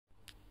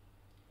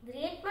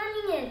Great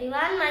morning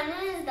everyone, my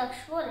name is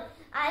Dakshwar.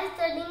 I am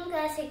studying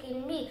class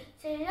 2nd.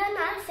 Children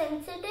are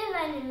sensitive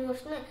and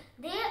emotional.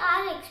 They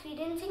are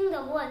experiencing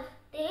the world.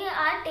 They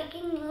are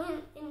taking new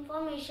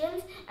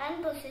information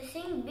and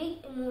processing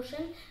big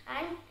emotions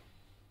and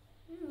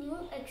new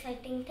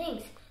exciting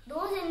things.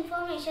 Those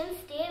information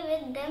stay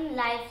with them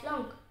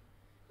lifelong.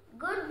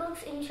 Good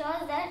books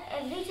ensures that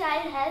every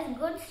child has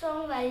good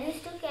strong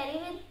values to carry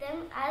with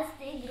them as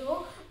they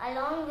grow,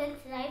 along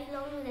with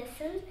lifelong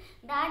lessons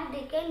that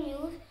they can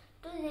use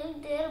to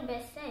live their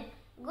best life.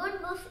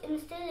 Good books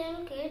instill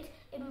in kids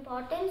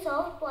importance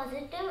of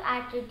positive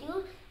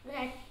attitude,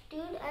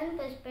 gratitude and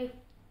perspective.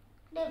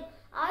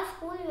 Our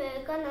school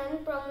welcomes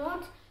and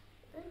promotes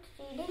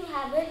reading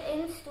habit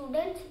in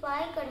students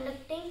by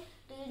conducting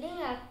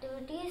reading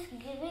activities,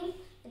 giving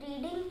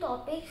reading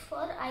topics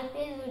for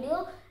IPS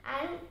video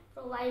and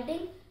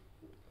providing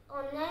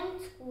online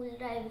school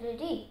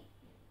library.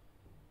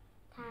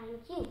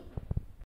 Thank you.